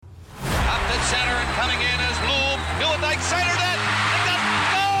right center net.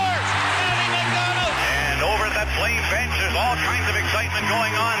 Scores! Matty McDonald! And over at that Flame bench, there's all kinds of excitement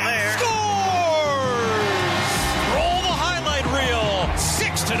going on there. Scores! Roll the highlight reel.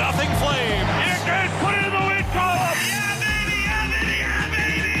 6-0 Flame. You can put it in the win column.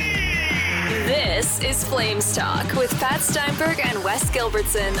 This is Flames Talk with Pat Steinberg and Wes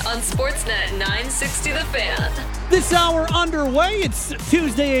Gilbertson on Sportsnet 960 The Fan. This hour underway. It's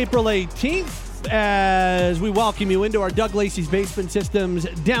Tuesday, April 18th, as we welcome you into our Doug Lacey's Basement Systems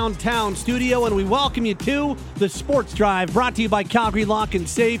downtown studio, and we welcome you to the Sports Drive, brought to you by Calgary Lock and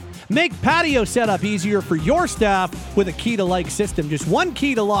Safe. Make patio setup easier for your staff with a key-to-like system. Just one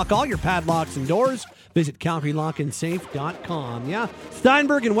key to lock all your padlocks and doors. Visit CalgaryLockandSafe.com. Yeah,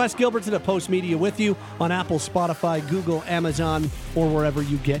 Steinberg and Wes Gilbertson at Post Media with you on Apple, Spotify, Google, Amazon, or wherever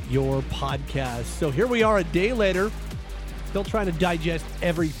you get your podcasts. So here we are a day later, still trying to digest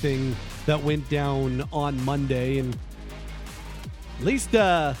everything that went down on Monday, and at least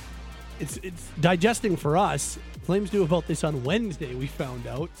it's digesting for us. Flames knew about this on Wednesday, we found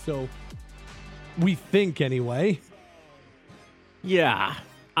out, so we think anyway. Yeah,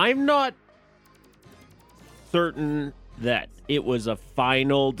 I'm not certain that it was a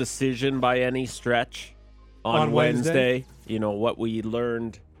final decision by any stretch on Wednesday. You know, what we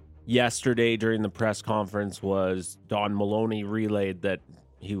learned yesterday during the press conference was Don Maloney relayed that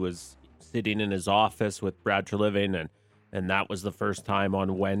he was sitting in his office with Brad Treliving, and that was the first time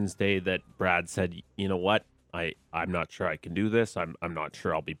on Wednesday that Brad said, you know what, I'm not sure I can do this. I'm not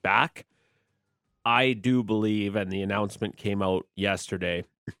sure I'll be back. I do believe, and the announcement came out yesterday,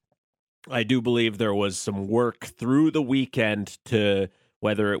 I do believe there was some work through the weekend to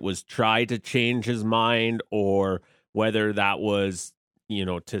whether it was try to change his mind or whether that was, you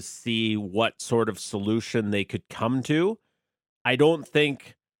know, to see what sort of solution they could come to. I don't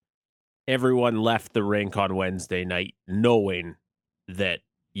think everyone left the rink on Wednesday night knowing that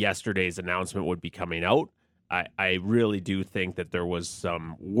yesterday's announcement would be coming out. I really do think that there was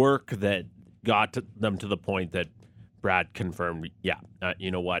some work that got them to the point that Brad confirmed,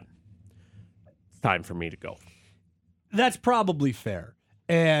 you know what? Time for me to go. That's probably fair.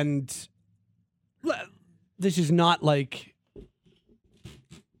 And this is not like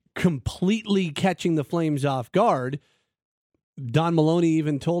completely catching the Flames off guard. Don Maloney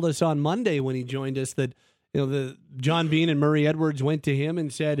even told us on Monday when he joined us that, you know, the John Bean and Murray Edwards went to him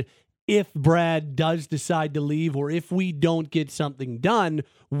and said, if Brad does decide to leave or if we don't get something done,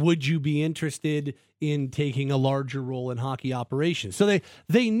 would you be interested in taking a larger role in hockey operations? So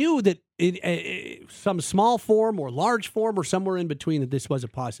they knew that in some small form or large form or somewhere in between that this was a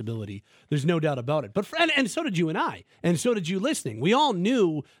possibility. There's no doubt about it. But and so did you and I, and so did you listening. We all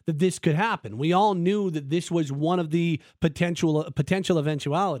knew that this could happen. We all knew that this was one of the potential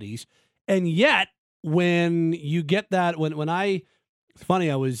eventualities. And yet, when you get that, it's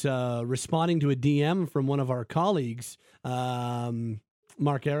funny, I was responding to a DM from one of our colleagues,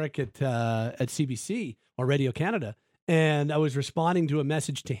 Mark Eric at CBC or Radio Canada, and I was responding to a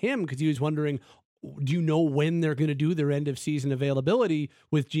message to him because he was wondering, do you know when they're going to do their end of season availability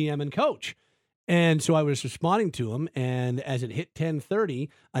with GM and coach? And so I was responding to him, and as it hit 10:30,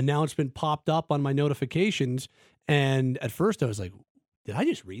 announcement popped up on my notifications, and at first I was like, did I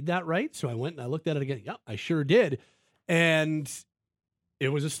just read that right? So I went and I looked at it again. Yep, I sure did. And it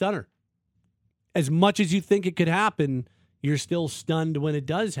was a stunner. As much as you think it could happen, you're still stunned when it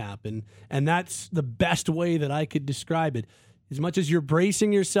does happen. And that's the best way that I could describe it. As much as you're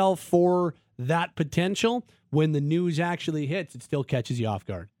bracing yourself for that potential, when the news actually hits, it still catches you off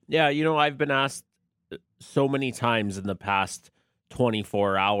guard. Yeah, you know, I've been asked so many times in the past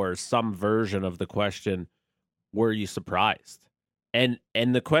 24 hours, some version of the question, were you surprised? And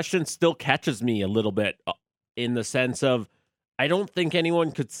the question still catches me a little bit in the sense of, I don't think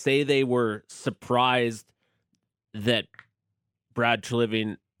anyone could say they were surprised that Brad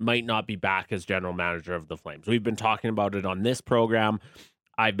Treliving might not be back as general manager of the Flames. We've been talking about it on this program.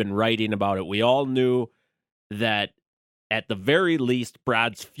 I've been writing about it. We all knew that at the very least,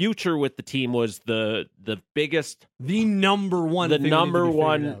 Brad's future with the team was the biggest, the number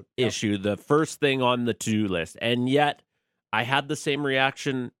one issue, the first thing on the to-do list. And yet, I had the same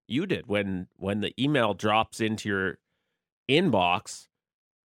reaction you did when the email drops into your inbox.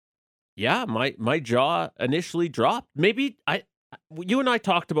 Yeah, my jaw initially dropped. Maybe you and I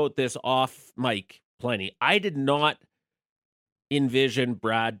talked about this off mic plenty. I did not envision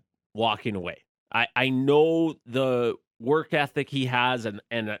Brad walking away. I know the work ethic he has, and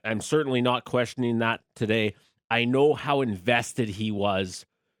I'm certainly not questioning that today. I know how invested he was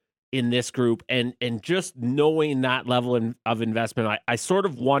in this group, and just knowing that level of investment, I sort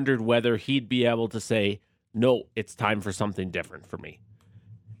of wondered whether he'd be able to say, no, it's time for something different for me.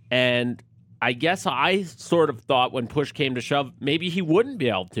 And I guess I sort of thought when push came to shove, maybe he wouldn't be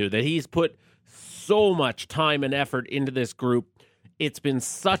able to, that he's put so much time and effort into this group. It's been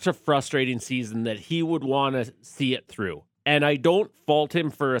such a frustrating season that he would want to see it through. And I don't fault him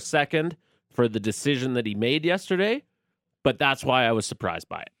for a second for the decision that he made yesterday, but that's why I was surprised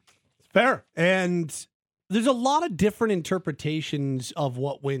by it. Fair. And there's a lot of different interpretations of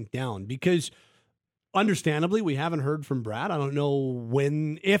what went down because understandably, we haven't heard from Brad. I don't know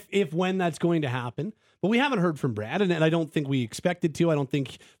when that's going to happen, but we haven't heard from Brad, and I don't think we expected to. I don't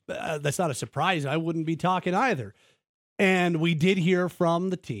think that's not a surprise. I wouldn't be talking either. And we did hear from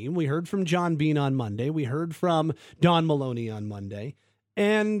the team. We heard from John Bean on Monday. We heard from Don Maloney on Monday.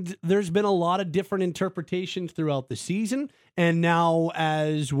 And there's been a lot of different interpretations throughout the season. And now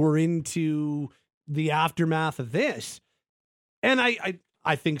as we're into the aftermath of this, and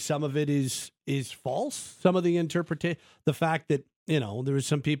I think some of it is false. Some of the the fact that, there was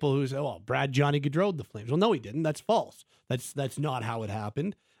some people who say, "Oh, Brad Johnny Gaudreau'd the Flames." Well, no, he didn't. That's false. That's not how it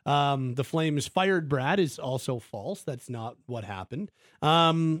happened. The Flames fired Brad is also false. That's not what happened.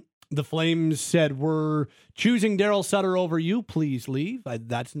 The Flames said, "We're choosing Daryl Sutter over you. Please leave."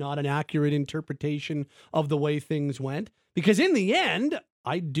 That's not an accurate interpretation of the way things went. Because in the end,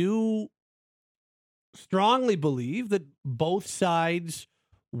 I do strongly believe that both sides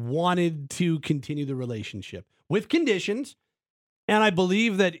wanted to continue the relationship with conditions. And I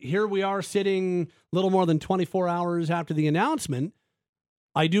believe that here we are sitting a little more than 24 hours after the announcement.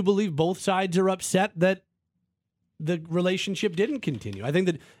 I do believe both sides are upset that the relationship didn't continue. I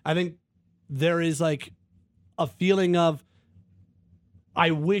think there is like a feeling of,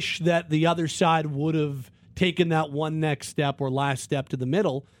 I wish that the other side would have taken that one next step or last step to the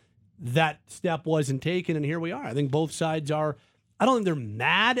middle. That step wasn't taken, and here we are. I think both sides are, I don't think they're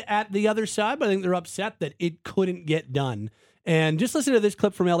mad at the other side, but I think they're upset that it couldn't get done. And just listen to this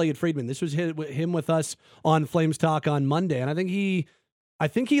clip from Elliot Friedman. This was him with us on Flames Talk on Monday, and I think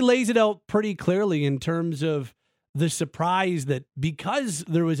he lays it out pretty clearly in terms of the surprise that because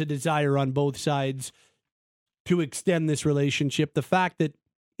there was a desire on both sides to extend this relationship, the fact that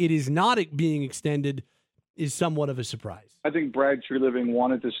it is not being extended is somewhat of a surprise. I think Brad Treliving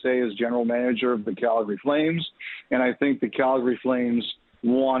wanted to stay as general manager of the Calgary Flames, and I think the Calgary Flames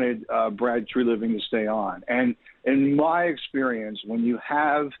wanted Brad Treliving to stay on. And in my experience, when you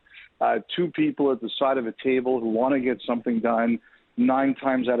have two people at the side of a table who want to get something done, 9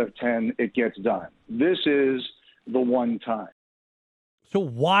 times out of 10, it gets done. This is the one time. So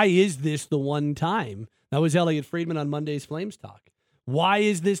why is this the one time? That was Elliot Friedman on Monday's Flames Talk. Why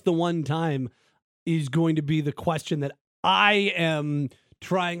is this the one time is going to be the question that I am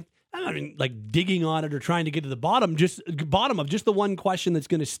trying, digging on it or trying to get to the bottom of just the one question that's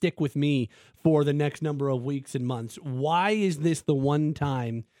going to stick with me for the next number of weeks and months. Why is this the one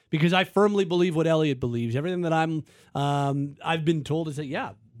time? Because I firmly believe what Elliot believes. Everything that I've been told is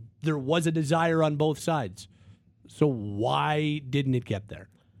that, there was a desire on both sides. So why didn't it get there?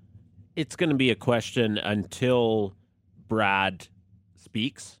 It's going to be a question until Brad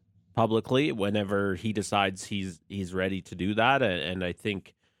speaks publicly whenever he decides he's ready to do that. And I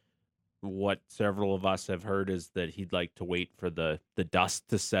think what several of us have heard is that he'd like to wait for the dust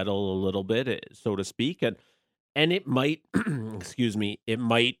to settle a little bit, so to speak. And it might, it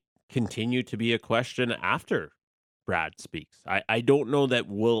might continue to be a question after Brad speaks. I don't know that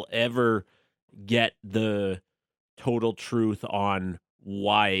we'll ever get the total truth on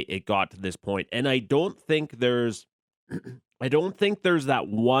why it got to this point. And I don't think there's that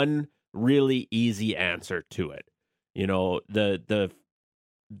one really easy answer to it.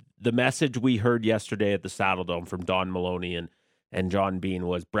 The message we heard yesterday at the Saddle Dome from Don Maloney and John Bean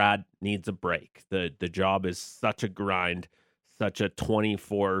was Brad needs a break. The job is such a grind, such a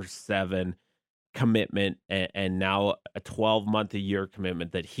 24/7 commitment, and now a 12-month-a-year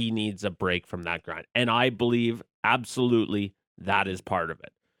commitment that he needs a break from that grind. And I believe absolutely that is part of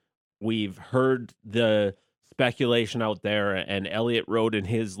it. We've heard the speculation out there, and Elliot wrote in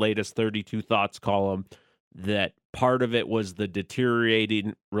his latest 32 Thoughts column that part of it was the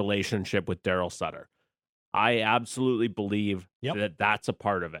deteriorating relationship with Daryl Sutter. I absolutely believe that that's a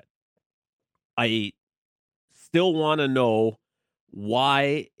part of it. I still want to know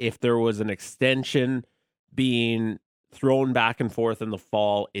why, if there was an extension being thrown back and forth in the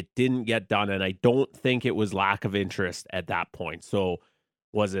fall, it didn't get done. And I don't think it was lack of interest at that point. So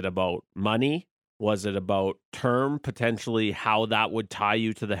was it about money? Was it about term, potentially how that would tie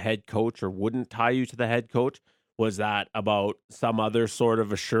you to the head coach or wouldn't tie you to the head coach? Was that about some other sort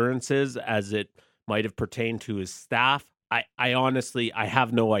of assurances as it might have pertained to his staff? I honestly, I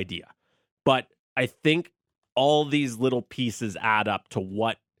have no idea. But I think all these little pieces add up to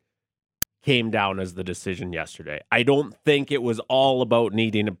what came down as the decision yesterday. I don't think it was all about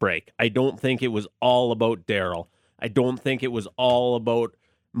needing a break. I don't think it was all about Daryl. I don't think it was all about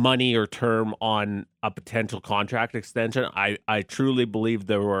money or term on a potential contract extension. I truly believe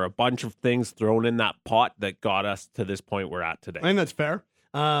there were a bunch of things thrown in that pot that got us to this point we're at today. I think that's fair.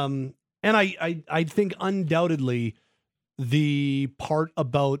 And I think undoubtedly the part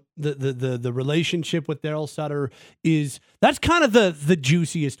about the relationship with Daryl Sutter that's kind of the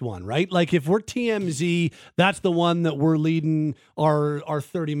juiciest one, right? Like if we're TMZ, that's the one that we're leading our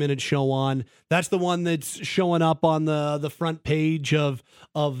 30-minute show on. That's the one that's showing up on the front page of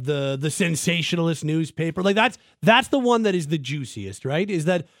the sensationalist newspaper. Like that's the one that is the juiciest, right? Is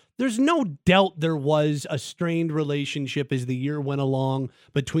that there's no doubt there was a strained relationship as the year went along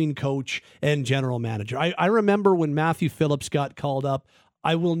between coach and general manager. I remember when Matthew Phillips got called up.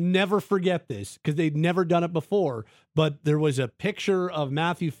 I will never forget this because they'd never done it before, but there was a picture of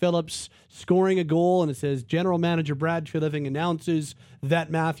Matthew Phillips scoring a goal, and it says, General Manager Brad Treliving announces that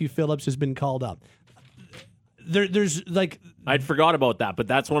Matthew Phillips has been called up. There's like... I'd forgot about that, but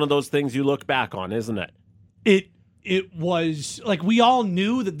that's one of those things you look back on, isn't it? It was like we all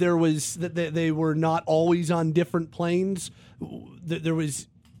knew that there was that they were not always on different planes. There was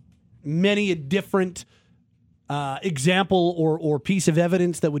many a different example or piece of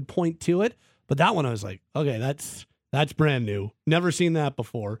evidence that would point to it. But that one, I was like, okay, that's brand new. Never seen that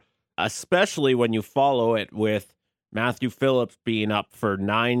before. Especially when you follow it with Matthew Phillips being up for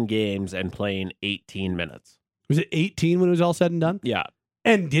 9 games and playing 18 minutes. Was it 18 when it was all said and done? Yeah.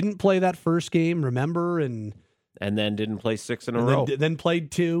 And didn't play that first game, remember? And then didn't play 6 in a row. Then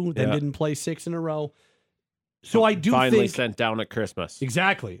played 2, then didn't play 6 in a row. So I do finally think... sent down at Christmas.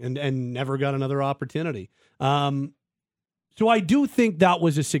 Exactly, and never got another opportunity. So I do think that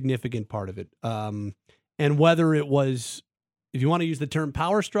was a significant part of it. And whether it was, if you want to use the term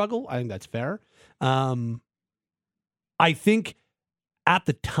power struggle, I think that's fair. I think at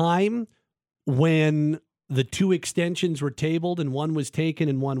the time when the 2 extensions were tabled and one was taken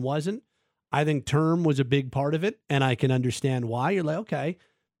and one wasn't, I think term was a big part of it, and I can understand why. You're like, okay,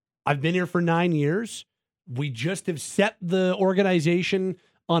 I've been here for 9 years. We just have set the organization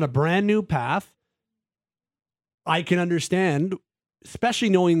on a brand new path. I can understand, especially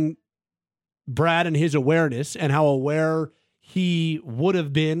knowing Brad and his awareness and how aware he would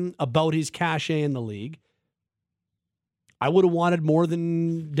have been about his cachet in the league. I would have wanted more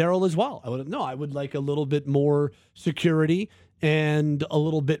than Daryl as well. I would like a little bit more security and a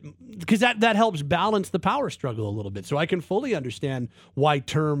little bit, because that helps balance the power struggle a little bit. So I can fully understand why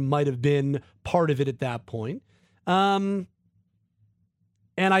term might have been part of it at that point. And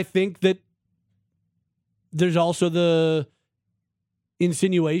I think that there's also the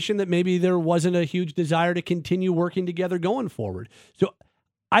insinuation that maybe there wasn't a huge desire to continue working together going forward. So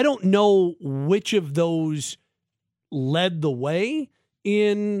I don't know which of those led the way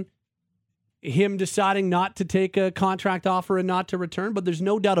in him deciding not to take a contract offer and not to return, but there's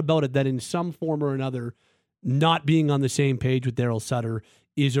no doubt about it that in some form or another, not being on the same page with Daryl Sutter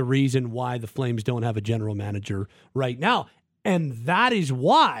is a reason why the Flames don't have a general manager right now. And that is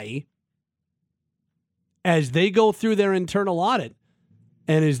why, as they go through their internal audit,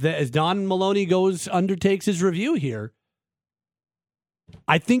 and as Don Maloney undertakes his review here,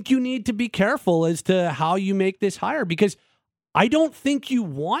 I think you need to be careful as to how you make this hire, because I don't think you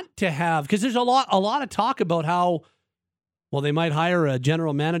want to have, because there's a lot of talk about how, well, they might hire a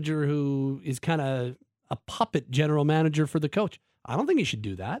general manager who is kind of a puppet general manager for the coach. I don't think you should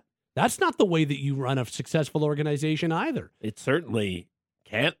do that. That's not the way that you run a successful organization either. It certainly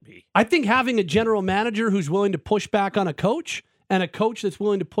can't be. I think having a general manager who's willing to push back on a coach and a coach that's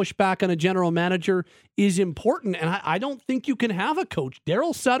willing to push back on a general manager is important. And I don't think you can have a coach,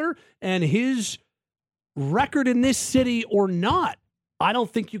 Daryl Sutter, and his record in this city or not, I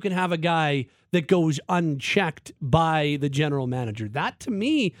don't think you can have a guy that goes unchecked by the general manager. That, to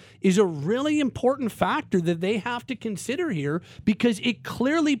me, is a really important factor that they have to consider here, because it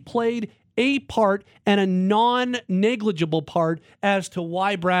clearly played a part and a non-negligible part as to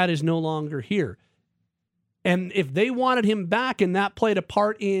why Brad is no longer here. And if they wanted him back and that played a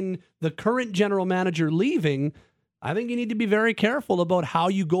part in the current general manager leaving, I think you need to be very careful about how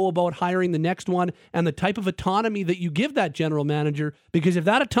you go about hiring the next one and the type of autonomy that you give that general manager, because if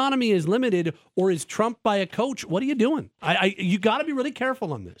that autonomy is limited or is trumped by a coach, what are you doing? You got to be really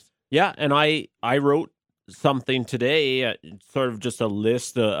careful on this. Yeah, and I wrote something today, sort of just a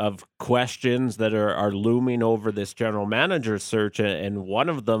list of questions that are looming over this general manager search, and one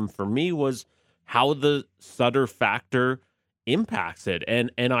of them for me was how the Sutter factor impacts it.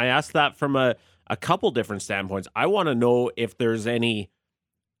 And I asked that from a couple different standpoints. I want to know if there's any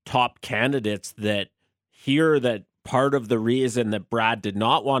top candidates that hear that part of the reason that Brad did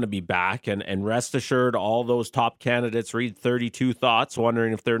not want to be back, and rest assured, all those top candidates read 32 Thoughts,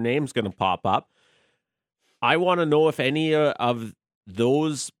 wondering if their name's going to pop up. I want to know if any of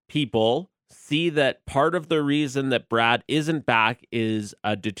those people see that part of the reason that Brad isn't back is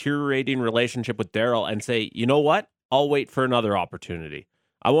a deteriorating relationship with Darryl, and say, you know what? I'll wait for another opportunity.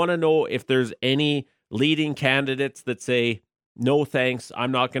 I want to know if there's any leading candidates that say, no thanks,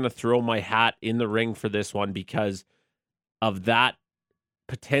 I'm not going to throw my hat in the ring for this one because of that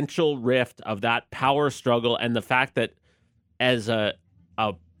potential rift, of that power struggle, and the fact that as a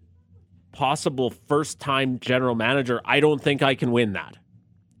possible first-time general manager, I don't think I can win that.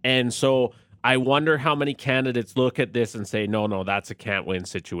 And so I wonder how many candidates look at this and say, no, that's a can't-win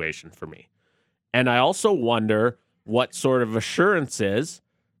situation for me. And I also wonder what sort of assurances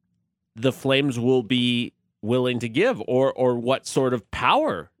the Flames will be willing to give, or what sort of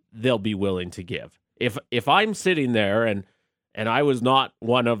power they'll be willing to give. If I'm sitting there, and I was not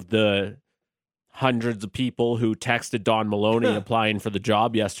one of the hundreds of people who texted Don Maloney applying for the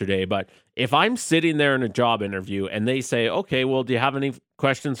job yesterday, but if I'm sitting there in a job interview and they say, okay, well, do you have any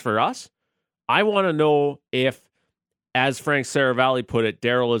questions for us? I want to know if, as Frank Saravalli put it,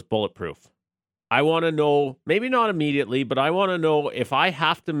 Darryl is bulletproof. I want to know, maybe not immediately, but I want to know if I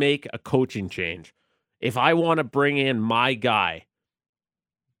have to make a coaching change, if I want to bring in my guy,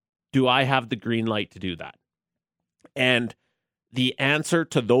 do I have the green light to do that? And the answer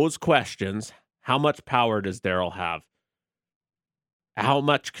to those questions, how much power does Darryl have? How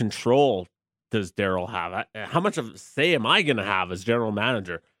much control does Darryl have? How much of say am I going to have as general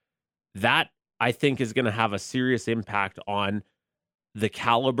manager? That, I think, is going to have a serious impact on the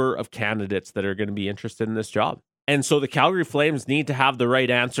caliber of candidates that are going to be interested in this job. And so the Calgary Flames need to have the right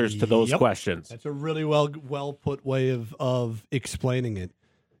answers to those questions. That's a really well put way of explaining it.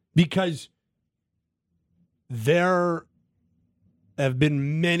 Because there have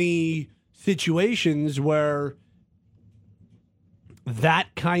been many situations where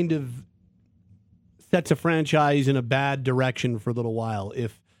that kind of sets a franchise in a bad direction for a little while.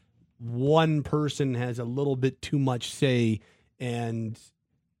 If one person has a little bit too much say, and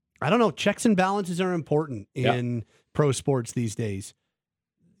I don't know, checks and balances are important in pro sports these days.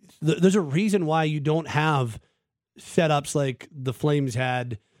 There's a reason why you don't have setups like the Flames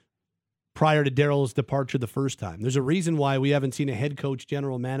had prior to Darryl's departure the first time. There's a reason why we haven't seen a head coach,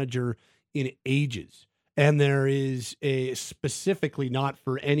 general manager in ages. And there is a specifically not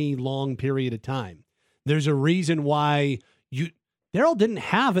for any long period of time. There's a reason why Darryl didn't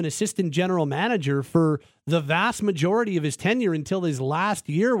have an assistant general manager for the vast majority of his tenure until his last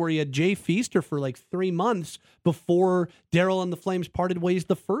year, where he had Jay Feaster for like 3 months before Darryl and the Flames parted ways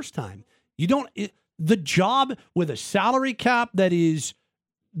the first time. The job with a salary cap that is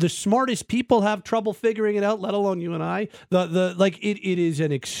the smartest people have trouble figuring it out, let alone you and I. It is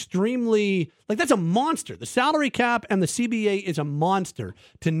an extremely, that's a monster. The salary cap and the CBA is a monster.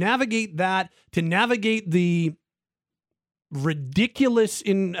 To navigate that, to navigate the ridiculous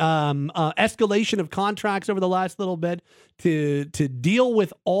escalation of contracts over the last little bit, to deal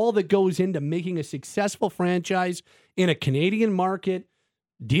with all that goes into making a successful franchise in a Canadian market,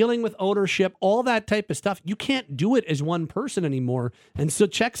 dealing with ownership, all that type of stuff. You can't do it as one person anymore. And so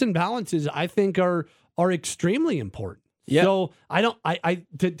checks and balances, I think, are extremely important. Yep. So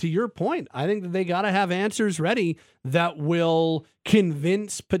to your point, I think that they got to have answers ready that will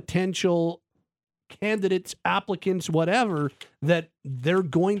convince potential candidates, applicants, whatever, that they're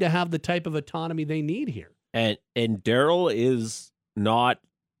going to have the type of autonomy they need here. And Darryl is not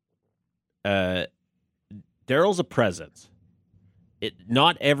Darryl's a presence.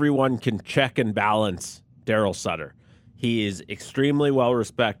 Not everyone can check and balance Darryl Sutter. He is extremely well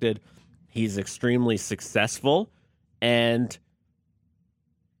respected. He's extremely successful, and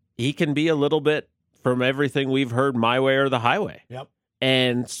he can be a little bit, from everything we've heard, my way or the highway. Yep.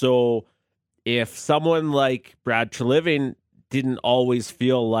 And so if someone like Brad Treliving didn't always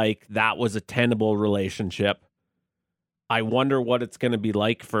feel like that was a tenable relationship, I wonder what it's going to be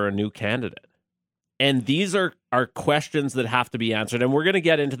like for a new candidate. And these are questions that have to be answered. And we're going to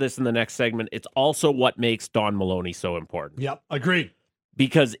get into this in the next segment. It's also what makes Don Maloney so important. Yep, agreed.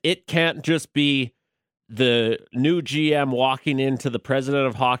 Because it can't just be the new GM walking into the president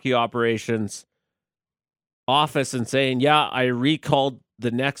of hockey operations office and saying, yeah, I recalled the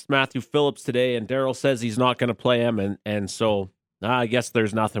next Matthew Phillips today, and Darryl says he's not going to play him. And so I guess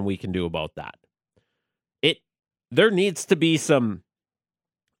there's nothing we can do about that. There needs to be some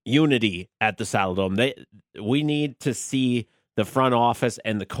unity at the Saddledome. We need to see the front office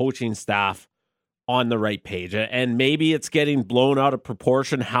and the coaching staff on the right page. And maybe it's getting blown out of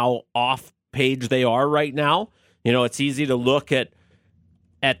proportion how off page they are right now. You know, it's easy to look at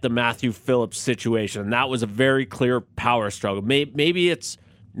the Matthew Phillips situation. That was a very clear power struggle. Maybe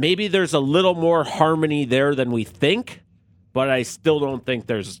there's a little more harmony there than we think, but I still don't think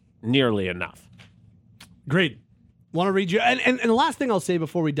there's nearly enough. Great. Want to read you. And the last thing I'll say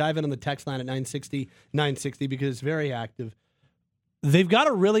before we dive in on the text line at 960, because it's very active. They've got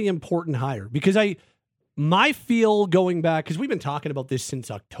a really important hire because my feel going back, because we've been talking about this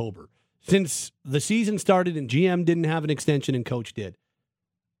since October, since the season started and GM didn't have an extension and coach did.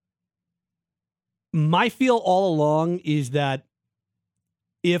 My feel all along is that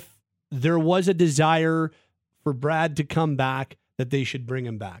if there was a desire for Brad to come back, that they should bring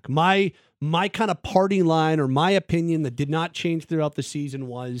him back. My kind of party line or my opinion that did not change throughout the season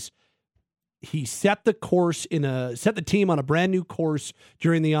was he set the team on a brand new course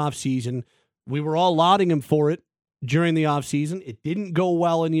during the offseason. We were all lauding him for it during the offseason. It didn't go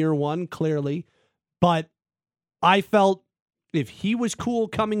well in year one, clearly, but I felt if he was cool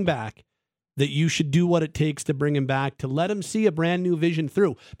coming back, that you should do what it takes to bring him back, to let him see a brand new vision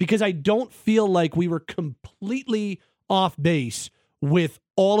through. Because I don't feel like we were completely off base with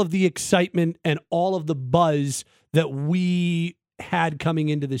all of the excitement and all of the buzz that we had coming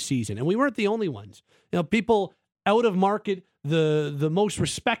into the season. And we weren't the only ones. You know, people out of market, the most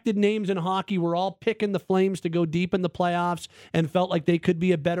respected names in hockey were all picking the Flames to go deep in the playoffs and felt like they could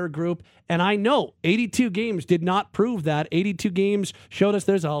be a better group. And I know 82 games did not prove that. 82 games showed us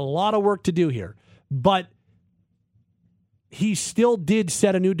there's a lot of work to do here. But he still did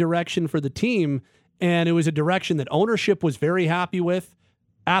set a new direction for the team, and it was a direction that ownership was very happy with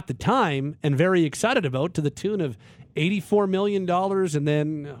at the time and very excited about, to the tune of $84 million, and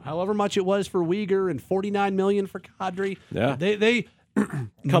then however much it was for Weegar and $49 million for Kadri. Yeah. They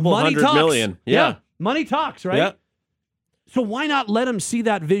couple hundred talks. million. Yeah. Money talks, right? Yeah. So why not let him see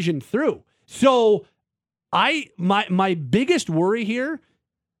that vision through? So my biggest worry here,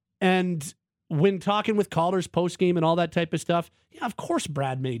 and when talking with callers post game and all that type of stuff, yeah, of course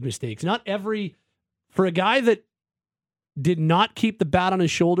Brad made mistakes. For a guy that did not keep the bat on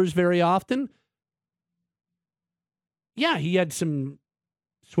his shoulders very often, yeah, he had some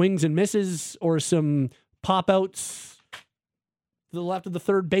swings and misses or some pop outs to the left of the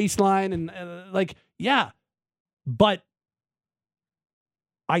third baseline. And yeah, but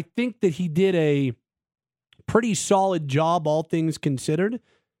I think that he did a pretty solid job, all things considered,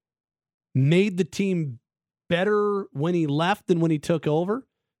 made the team better when he left than when he took over.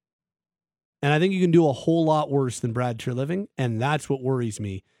 And I think you can do a whole lot worse than Brad Treliving. And that's what worries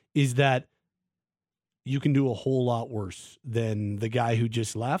me, is that you can do a whole lot worse than the guy who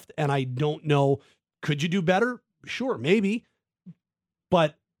just left. And I don't know, could you do better? Sure, maybe.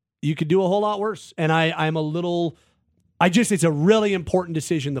 But you could do a whole lot worse. And it's a really important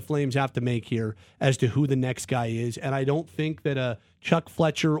decision the Flames have to make here as to who the next guy is. And I don't think that a Chuck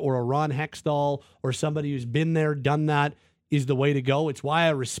Fletcher or a Ron Hextall or somebody who's been there, done that, is the way to go. It's why I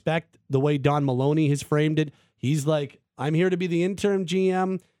respect the way Don Maloney has framed it. He's like, I'm here to be the interim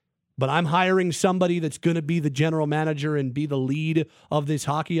GM, but I'm hiring somebody that's going to be the general manager and be the lead of this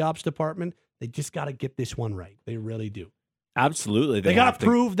hockey ops department. They just got to get this one right. They really do. Absolutely. They got to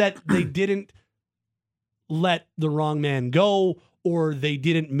prove that they didn't let the wrong man go, or they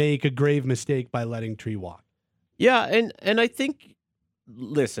didn't make a grave mistake by letting Tree walk. Yeah, and I think,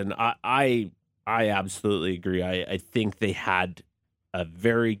 listen, I absolutely agree. I think they had a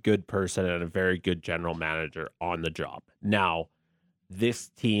very good person and a very good general manager on the job. Now, this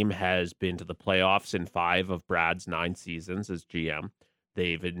team has been to the playoffs in 5 of Brad's 9 seasons as GM.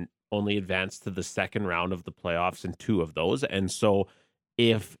 They've only advanced to the second round of the playoffs in 2 of those. And so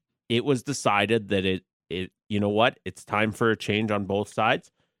if it was decided that it you know what, it's time for a change on both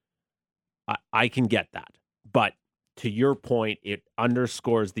sides, I can get that. But to your point, it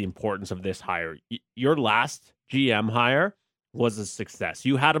underscores the importance of this hire. Your last GM hire was a success.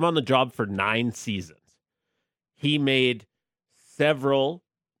 You had him on the job for 9 seasons. He made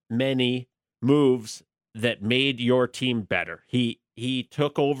many moves that made your team better. He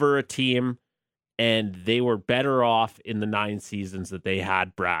took over a team, and they were better off in the 9 seasons that they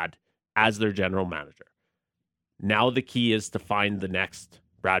had Brad as their general manager. Now the key is to find the next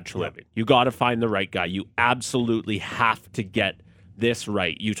Brad Treliving. Yep. You got to find the right guy. You absolutely have to get this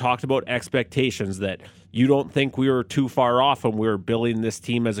right. You talked about expectations, that you don't think we were too far off when we were building this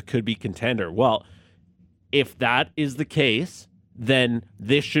team as a could-be contender. Well, if that is the case, then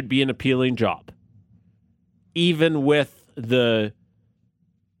this should be an appealing job. Even with the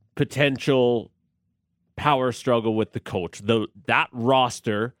potential power struggle with the coach. That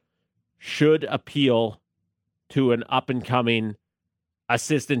roster should appeal to an up-and-coming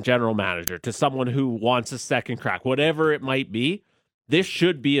assistant general manager, to someone who wants a second crack, whatever it might be. This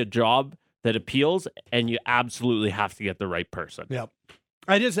should be a job that appeals, and you absolutely have to get the right person. Yeah.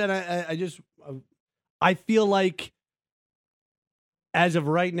 I feel like as of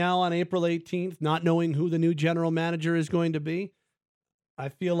right now on April 18th, not knowing who the new general manager is going to be, I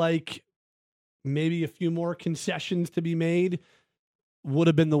feel like maybe a few more concessions to be made would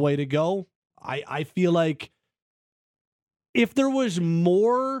have been the way to go. I feel like if there was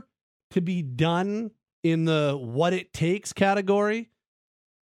more to be done in the what it takes category,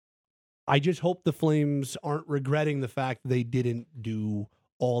 I just hope the Flames aren't regretting the fact they didn't do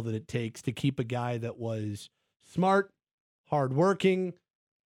all that it takes to keep a guy that was smart, hardworking,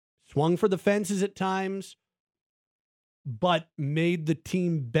 swung for the fences at times, but made the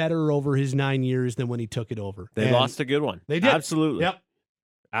team better over his 9 years than when he took it over. They lost a good one. They did. Absolutely. Yep.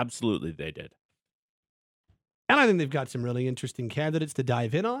 Absolutely, they did. And I think they've got some really interesting candidates to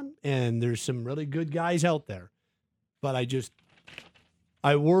dive in on, and there's some really good guys out there. But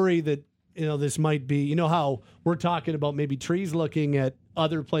I worry that, this might be, how we're talking about maybe trees looking at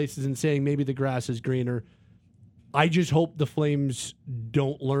other places and saying maybe the grass is greener. I just hope the Flames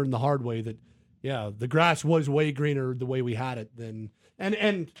don't learn the hard way that, the grass was way greener the way we had it then.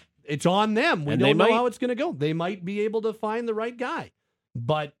 And it's on them. We don't know how it's going to go. They might be able to find the right guy.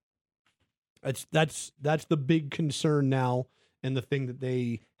 But that's the big concern now, and the thing that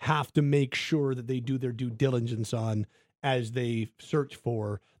they have to make sure that they do their due diligence on as they search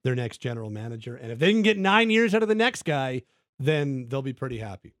for their next general manager. And if they can get 9 years out of the next guy, then they'll be pretty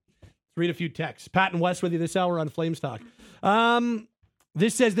happy. Let's read a few texts. Pat and Wes with you this hour on Flames Talk.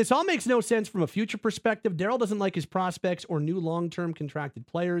 This says, this all makes no sense from a future perspective. Darryl doesn't like his prospects or new long-term contracted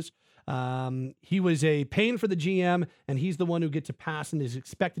players. He was a pain for the GM, and he's the one who gets a pass and is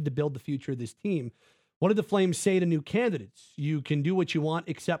expected to build the future of this team. What did the Flames say to new candidates? You can do what you want,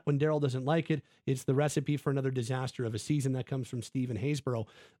 except when Darryl doesn't like it. It's the recipe for another disaster of a season. That comes from Stephen Haysborough.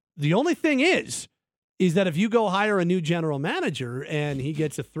 The only thing is that if you go hire a new general manager and he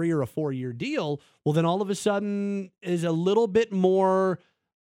gets a 3 or a 4 year deal, well, then all of a sudden is a little bit more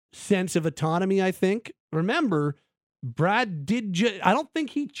sense of autonomy, I think. Remember, Brad I don't think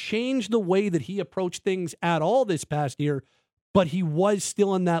he changed the way that he approached things at all this past year, but he was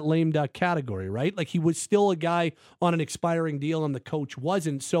still in that lame duck category, right? Like, he was still a guy on an expiring deal and the coach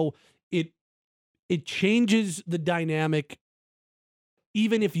wasn't. So it changes the dynamic.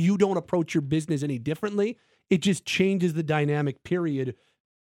 Even if you don't approach your business any differently, it just changes the dynamic, period,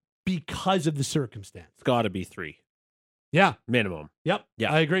 because of the circumstance. It's got to be 3. Yeah. Minimum. Yep.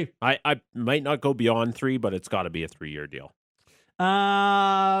 Yeah. I agree. I might not go beyond 3, but it's got to be a 3-year deal.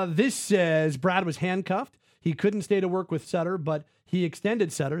 This says Brad was handcuffed. He couldn't stay to work with Sutter, but he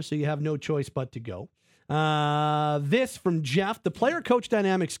extended Sutter, so you have no choice but to go. This from Jeff. The player-coach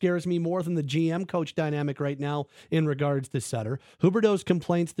dynamic scares me more than the GM-coach dynamic right now in regards to Sutter. Huberdeau's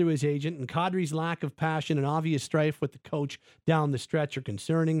complaints through his agent and Kadri's lack of passion and obvious strife with the coach down the stretch are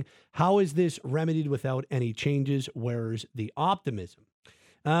concerning. How is this remedied without any changes? Where's the optimism?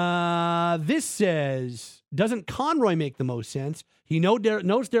 This says, doesn't Conroy make the most sense? He knows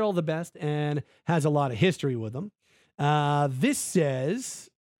Darryl the best and has a lot of history with him. This says,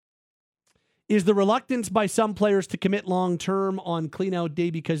 is the reluctance by some players to commit long-term on clean-out day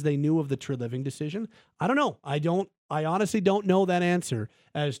because they knew of the Treliving decision? I don't know. I honestly don't know that answer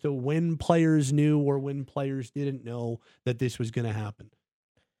as to when players knew or when players didn't know that this was going to happen.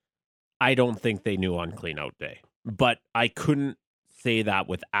 I don't think they knew on clean-out day, but I couldn't say that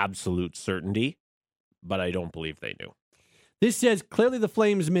with absolute certainty, but I don't believe they knew. This says, clearly the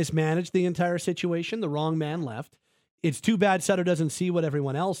Flames mismanaged the entire situation. The wrong man left. It's too bad Sutter doesn't see what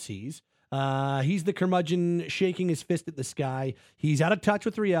everyone else sees. He's the curmudgeon shaking his fist at the sky. He's out of touch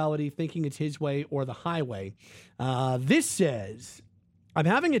with reality, thinking it's his way or the highway. This says, I'm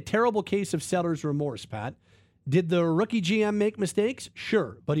having a terrible case of seller's remorse, Pat. Did the rookie GM make mistakes?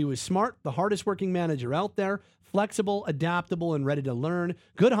 Sure, but he was smart, the hardest working manager out there, flexible, adaptable, and ready to learn,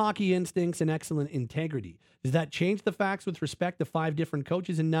 good hockey instincts, and excellent integrity. Does that change the facts with respect to 5 different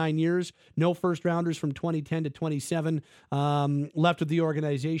coaches in 9 years? No first rounders from 2010 to 27 left with the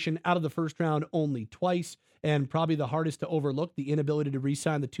organization. Out of the first round only twice, and probably the hardest to overlook, the inability to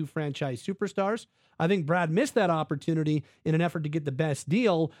re-sign the 2 franchise superstars. I think Brad missed that opportunity in an effort to get the best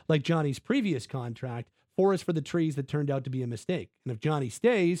deal, like Johnny's previous contract. Forest for the trees that turned out to be a mistake. And if Johnny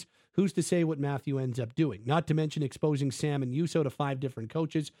stays, who's to say what Matthew ends up doing? Not to mention exposing Sam and Yuso to 5 different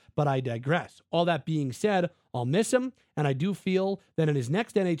coaches, but I digress. All that being said, I'll miss him, and I do feel that in his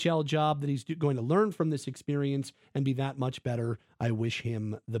next NHL job that he's going to learn from this experience and be that much better. I wish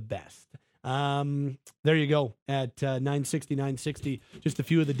him the best. There you go at 960, just a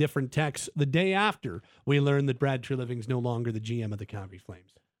few of the different texts the day after we learned that Brad Treliving's no longer the GM of the Calgary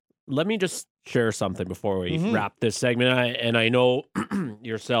Flames. Let me just share something before we wrap this segment. I know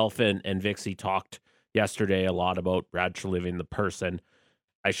yourself and Vixie talked yesterday a lot about Brad Treliving, the person.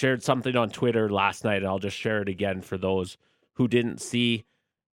 I shared something on Twitter last night, and I'll just share it again for those who didn't see.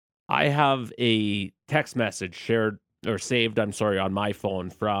 I have a text message saved on my phone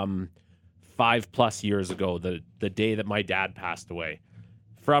from 5+ years ago, the day that my dad passed away,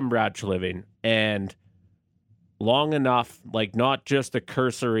 from Brad Treliving. And long enough, like not just a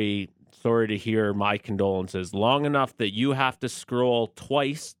cursory, sorry to hear my condolences, long enough that you have to scroll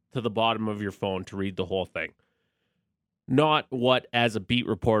twice to the bottom of your phone to read the whole thing. Not what, as a beat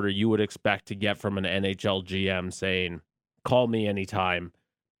reporter, you would expect to get from an NHL GM saying, call me anytime.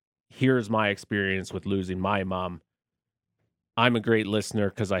 Here's my experience with losing my mom. I'm a great listener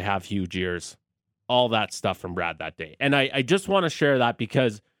because I have huge ears. All that stuff from Brad that day. And I just want to share that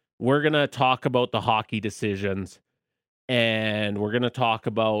because we're going to talk about the hockey decisions and we're going to talk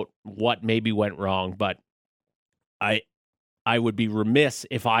about what maybe went wrong. But I would be remiss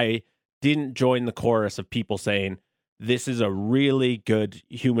if I didn't join the chorus of people saying, this is a really good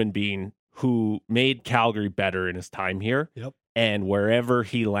human being who made Calgary better in his time here. Yep. And wherever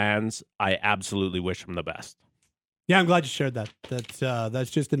he lands, I absolutely wish him the best. Yeah, I'm glad you shared that. That's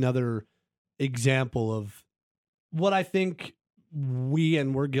just another example of what I think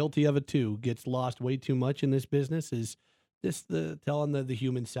we're guilty of it too, gets lost way too much in this business, is this telling the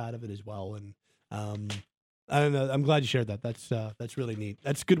human side of it as well. And I don't know. I'm glad you shared that. That's really neat.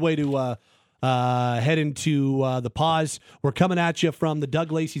 That's a good way to head into the pause. We're coming at you from the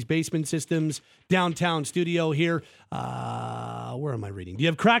Doug Lacey's Basement Systems downtown studio here. Where am I reading? Do you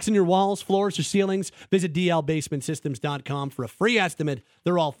have cracks in your walls, floors, or ceilings? Visit dlbasementsystems.com for a free estimate.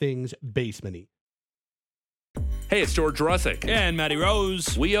 They're all things basement-y. Hey, it's George Russick. And Matty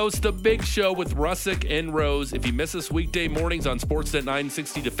Rose. We host The Big Show with Russick and Rose. If you miss us weekday mornings on Sportsnet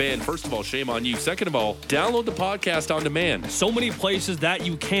 960 The Fan, first of all, shame on you. Second of all, download the podcast on demand. So many places that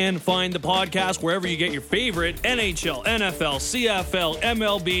you can find the podcast, wherever you get your favorite NHL, NFL, CFL,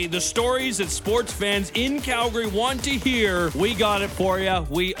 MLB, the stories that sports fans in Calgary want to hear. We got it for you.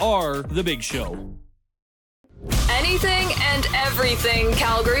 We are The Big Show. Anything and everything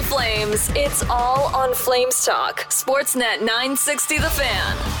Calgary Flames. It's all on Flames Talk. Sportsnet 960 The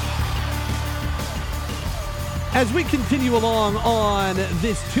Fan. As we continue along on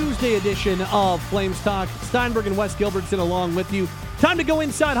this Tuesday edition of Flames Talk, Steinberg and Wes Gilbertson along with you. Time to go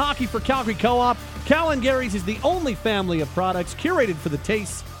inside hockey for Calgary Co-op. Cal and Gary's is the only family of products curated for the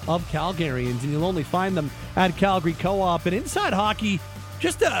tastes of Calgarians, and you'll only find them at Calgary Co-op. And inside hockey,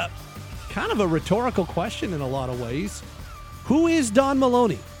 just a kind of a rhetorical question in a lot of ways. Who is Don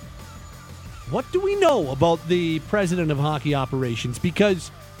Maloney? What do we know about the president of hockey operations? Because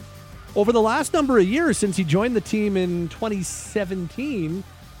over the last number of years since he joined the team in 2017,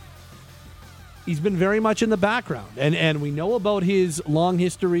 he's been very much in the background. And we know about his long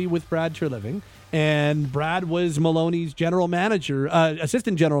history with Brad Treliving. And Brad was Maloney's general manager,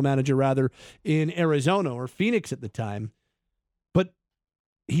 assistant general manager, rather, in Arizona or Phoenix at the time. But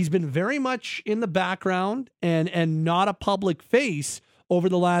he's been very much in the background and not a public face over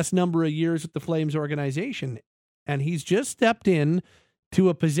the last number of years with the Flames organization. And he's just stepped in to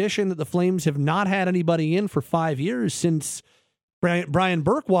a position that the Flames have not had anybody in for 5 years since Brian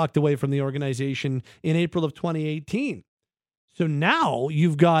Burke walked away from the organization in April of 2018. So now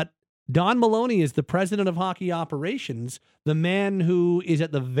you've got Don Maloney as the president of hockey operations, the man who is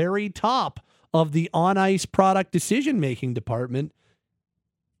at the very top of the on-ice product decision-making department.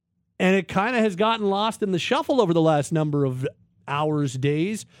 And it kind of has gotten lost in the shuffle over the last number of hours,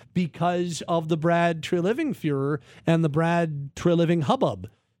 days, because of the Brad Treliving furor and the Brad Treliving hubbub.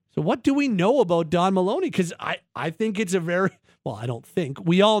 So what do we know about Don Maloney? Because I think it's a very, well, I don't think,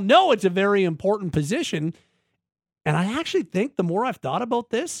 we all know it's a very important position. And I actually think the more I've thought about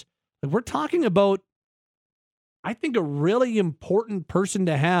this, like we're talking about, I think, a really important person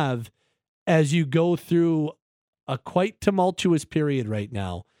to have as you go through a quite tumultuous period right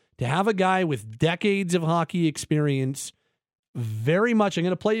now. To have a guy with decades of hockey experience, very much. I'm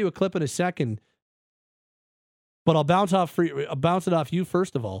going to play you a clip in a second, but I'll bounce it off you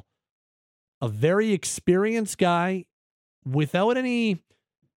first of all. A very experienced guy without any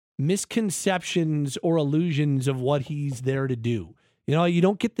misconceptions or illusions of what he's there to do. You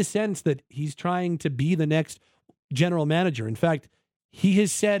don't get the sense that he's trying to be the next general manager. In fact, he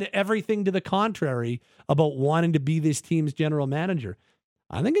has said everything to the contrary about wanting to be this team's general manager.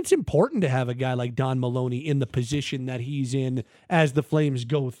 I think it's important to have a guy like Don Maloney in the position that he's in as the Flames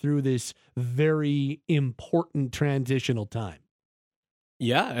go through this very important transitional time.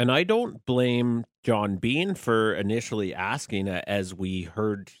 Yeah, and I don't blame John Bean for initially asking, as we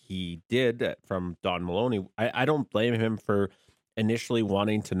heard he did from Don Maloney. I don't blame him for initially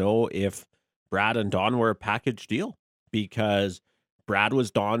wanting to know if Brad and Don were a package deal, because Brad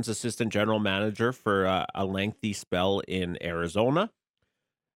was Don's assistant general manager for a lengthy spell in Arizona.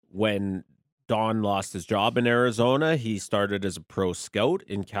 When Don lost his job in Arizona, he started as a pro scout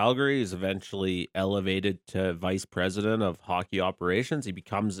in Calgary. He's eventually elevated to vice president of hockey operations. He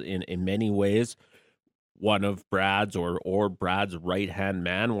becomes, in many ways, one of Brad's or Brad's right-hand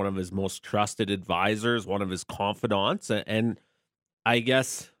man, one of his most trusted advisors, one of his confidants. And I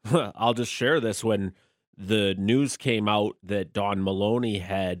guess I'll just share this. When the news came out that Don Maloney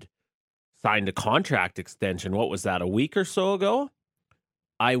had signed a contract extension, what was that, a week or so ago?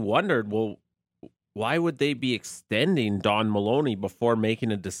 I wondered, well, why would they be extending Don Maloney before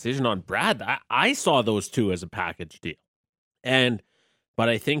making a decision on Brad? I saw those two as a package deal. But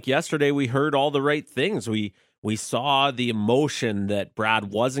I think yesterday we heard all the right things. We saw the emotion that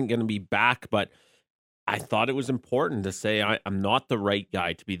Brad wasn't going to be back, but I thought it was important to say, I'm not the right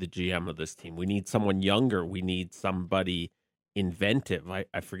guy to be the GM of this team. We need someone younger. We need somebody inventive.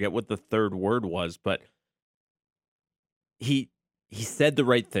 I forget what the third word was, but he said the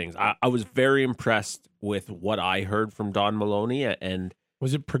right things. I was very impressed with what I heard from Don Maloney. And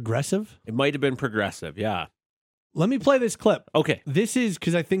was it progressive? It might have been progressive, yeah. Let me play this clip. Okay. This is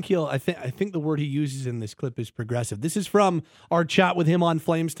because I think the word he uses in this clip is progressive. This is from our chat with him on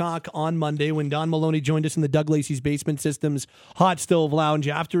Flames Talk on Monday when Don Maloney joined us in the Doug Lacey's Basement Systems Hot Stove Lounge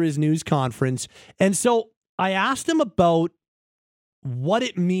after his news conference. And so I asked him about what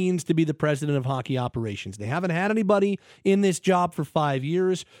it means to be the president of hockey operations. They haven't had anybody in this job for 5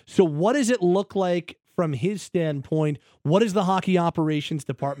 years. So what does it look like from his standpoint? What does the hockey operations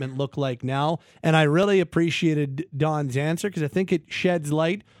department look like now? And I really appreciated Don's answer because I think it sheds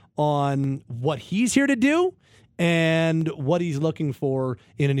light on what he's here to do and what he's looking for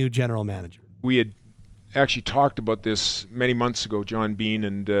in a new general manager. We had actually talked about this many months ago, John Bean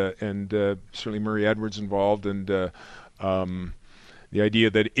and certainly Murray Edwards involved, and the idea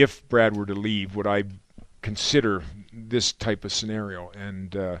that if Brad were to leave, would I consider this type of scenario?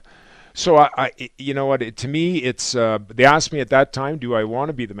 And so I you know what? To me, it's they asked me at that time, do I want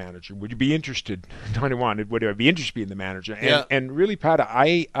to be the manager? Would you be interested? Would I be interested in being the manager? And really, Pat,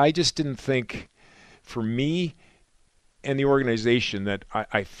 I just didn't think, for me and the organization, that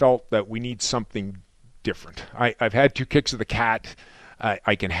I felt that we need something different. I've had 2 kicks of the cat.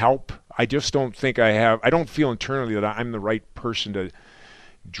 I can help. I just don't think I don't feel internally that I'm the right person to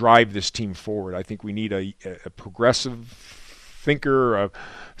drive this team forward. I think we need a progressive thinker,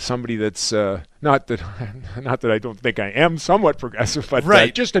 somebody that's not that I don't think I am somewhat progressive, but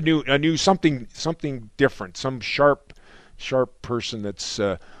right. Just a new something different, some sharp person that's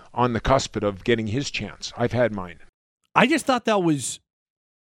on the cusp of getting his chance. I've had mine. I just thought that was,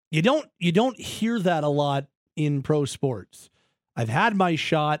 you don't hear that a lot in pro sports. I've had my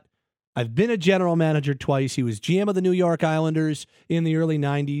shot. I've been a general manager twice. He was GM of the New York Islanders in the early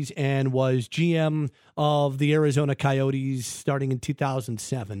 90s and was GM of the Arizona Coyotes starting in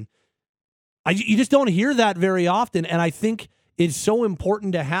 2007. You just don't hear that very often, and I think it's so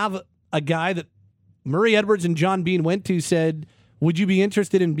important to have a guy that Murray Edwards and John Bean went to, said, would you be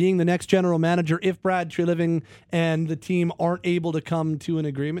interested in being the next general manager if Brad Treliving and the team aren't able to come to an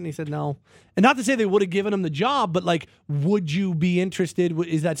agreement? And he said no. And not to say they would have given him the job, but like, would you be interested?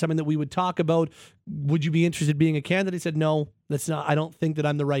 Is that something that we would talk about? Would you be interested in being a candidate? He said no, that's not. I don't think that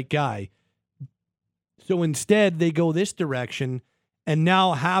I'm the right guy. So instead, they go this direction. And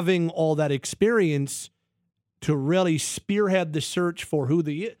now having all that experience to really spearhead the search for who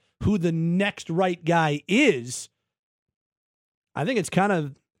the next right guy is, I think it's kind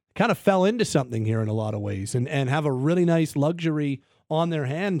of fell into something here in a lot of ways and have a really nice luxury on their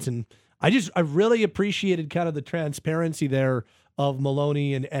hands. And I really appreciated kind of the transparency there of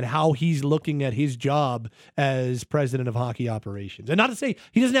Maloney and how he's looking at his job as president of hockey operations. And not to say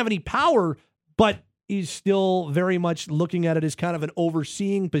he doesn't have any power, but he's still very much looking at it as kind of an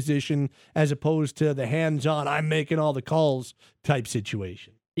overseeing position as opposed to the hands-on, I'm making all the calls type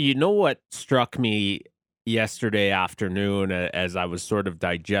situation. You know what struck me yesterday afternoon as I was sort of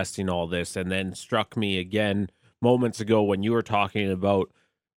digesting all this, and then struck me again moments ago when you were talking about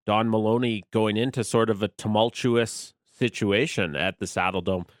Don Maloney going into sort of a tumultuous situation at the Saddle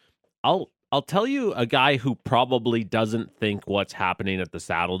Dome. I'll tell you a guy who probably doesn't think what's happening at the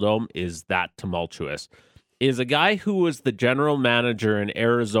Saddle Dome is that tumultuous. Is a guy who was the general manager in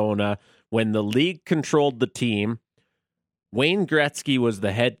Arizona when the league controlled the team. Wayne Gretzky was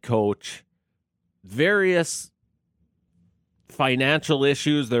the head coach. Various financial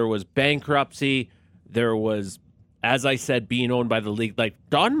issues. There was bankruptcy. There was, as I said, being owned by the league. Like,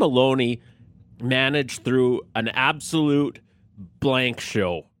 Don Maloney managed through an absolute blank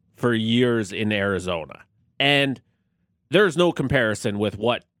show for years in Arizona. And there's no comparison with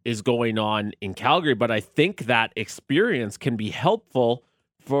what is going on in Calgary, but I think that experience can be helpful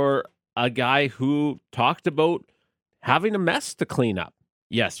for a guy who talked about having a mess to clean up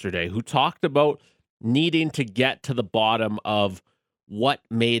yesterday, who talked about needing to get to the bottom of what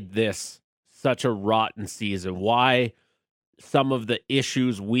made this such a rotten season, why some of the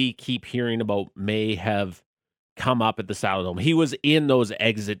issues we keep hearing about may have come up at the Saddle Dome. He was in those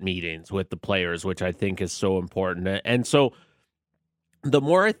exit meetings with the players, which I think is so important. And so the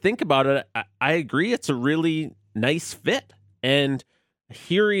more I think about it, I agree it's a really nice fit. And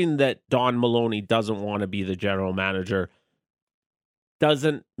hearing that Don Maloney doesn't want to be the general manager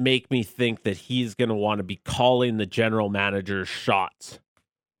doesn't make me think that he's going to want to be calling the general manager's shots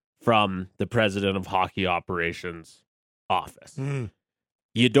from the president of hockey operations office.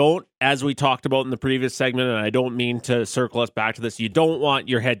 You don't, as we talked about in the previous segment, and I don't mean to circle us back to this, you don't want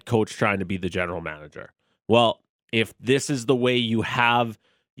your head coach trying to be the general manager. Well, if this is the way you have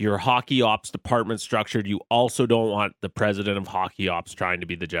your hockey ops department structured, you also don't want the president of hockey ops trying to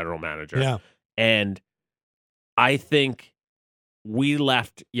be the general manager. Yeah. And I think we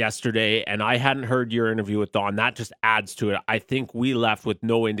left yesterday, and I hadn't heard your interview with Don. That just adds to it. I think we left with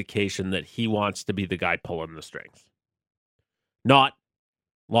no indication that he wants to be the guy pulling the strings. Not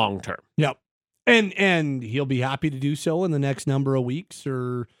long term. Yep. And he'll be happy to do so in the next number of weeks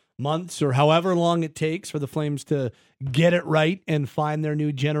or months or however long it takes for the Flames to get it right and find their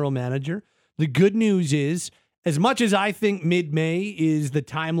new general manager. The good news is, as much as I think mid-May is the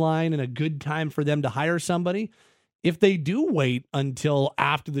timeline and a good time for them to hire somebody, if they do wait until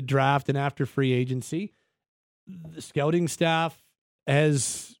after the draft and after free agency, the scouting staff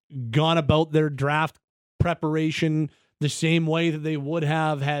has gone about their draft preparation the same way that they would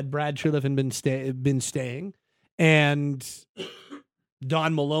have had Brad Treliving been staying. And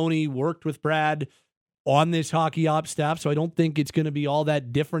Don Maloney worked with Brad on this hockey ops staff, so I don't think it's going to be all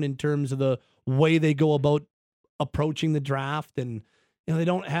that different in terms of the way they go about approaching the draft. And they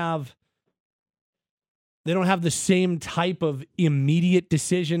don't have the same type of immediate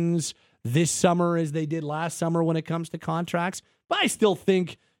decisions this summer as they did last summer when it comes to contracts. But I still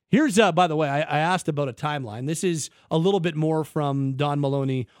think, here's, by the way, I asked about a timeline. This is a little bit more from Don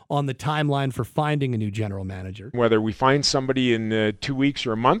Maloney on the timeline for finding a new general manager. Whether we find somebody in 2 weeks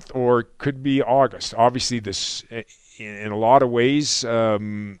or a month, or it could be August. Obviously, this, in a lot of ways,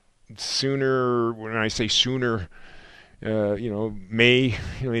 sooner, when I say sooner, May,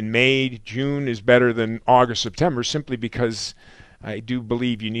 in May, June is better than August, September, simply because I do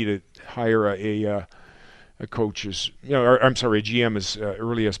believe you need to hire a coach a GM as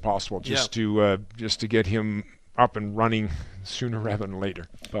early as possible, just to get him up and running sooner rather than later.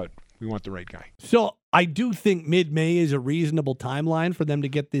 But we want the right guy. So I do think mid-May is a reasonable timeline for them to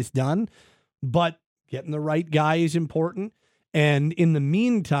get this done, but getting the right guy is important. And in the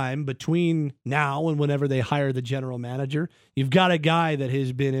meantime, between now and whenever they hire the general manager, you've got a guy that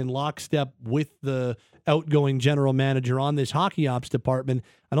has been in lockstep with the outgoing general manager on this hockey ops department.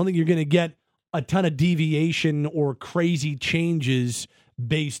 I don't think you're going to get a ton of deviation or crazy changes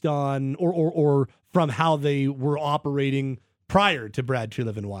based on or from how they were operating prior to Brad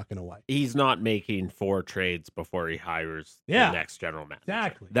Treliving walking away. He's not making 4 trades before he hires the next general manager.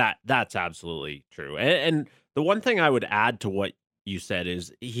 Exactly. That's absolutely true. And the one thing I would add to what you said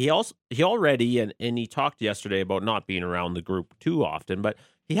is he already, and he talked yesterday about not being around the group too often, but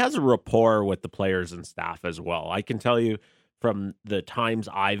he has a rapport with the players and staff as well. I can tell you from the times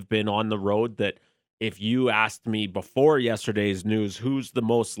I've been on the road that if you asked me before yesterday's news, who's the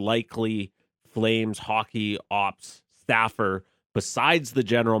most likely Flames hockey ops staffer besides the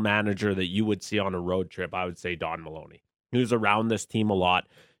general manager that you would see on a road trip, I would say Don Maloney, who's around this team a lot.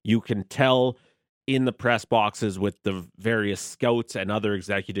 You can tell in the press boxes with the various scouts and other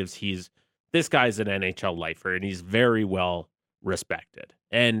executives, this guy's an NHL lifer and he's very well respected.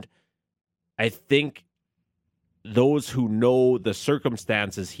 And I think those who know the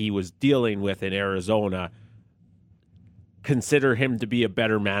circumstances he was dealing with in Arizona consider him to be a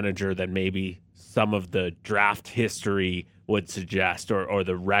better manager than maybe some of the draft history would suggest or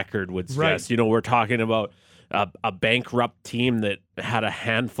the record would suggest. Right. We're talking about a bankrupt team that had a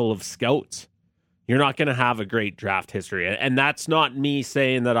handful of scouts. You're not going to have a great draft history. And that's not me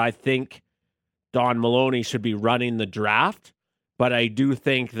saying that I think Don Maloney should be running the draft, but I do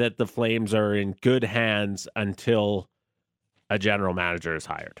think that the Flames are in good hands until a general manager is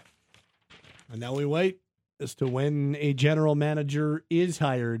hired. And now we wait as to when a general manager is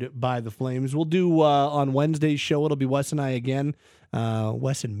hired by the Flames. We'll do on Wednesday's show, it'll be Wes and I again.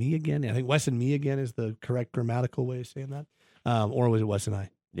 Wes and me again? I think Wes and me again is the correct grammatical way of saying that. Or was it Wes and I?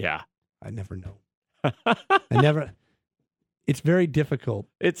 Yeah. I never know. It's very difficult.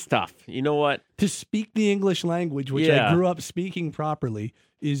 It's tough. You know what? To speak the English language, which I grew up speaking properly,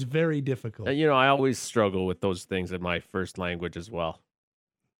 is very difficult. I always struggle with those things in my first language as well.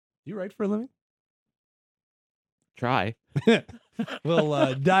 You write for a living? Try.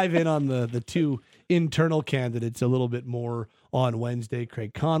 We'll dive in on the two internal candidates a little bit more on Wednesday.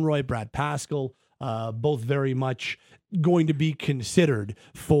 Craig Conroy, Brad Pascal, both very much going to be considered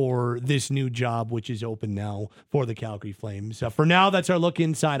for this new job, which is open now for the Calgary Flames. For now, that's our look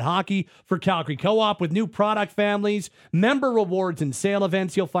inside hockey for Calgary Co-op. With new product families, member rewards, and sale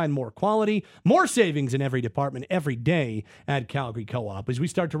events, you'll find more quality, more savings in every department every day at Calgary Co-op. As we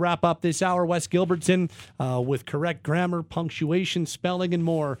start to wrap up this hour, Wes Gilbertson with correct grammar, punctuation, spelling, and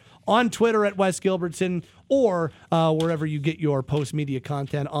more on Twitter at Wes Gilbertson, or wherever you get your post-media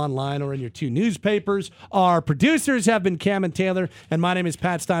content online or in your two newspapers. Our producers have been Cam and Taylor, and my name is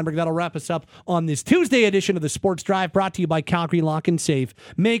Pat Steinberg. That'll wrap us up on this Tuesday edition of the Sports Drive, brought to you by Calgary Lock and Safe.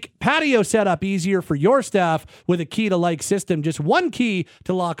 Make patio setup easier for your staff with a key-to-like system. Just one key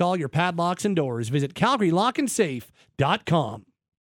to lock all your padlocks and doors. Visit CalgaryLockandSafe.com.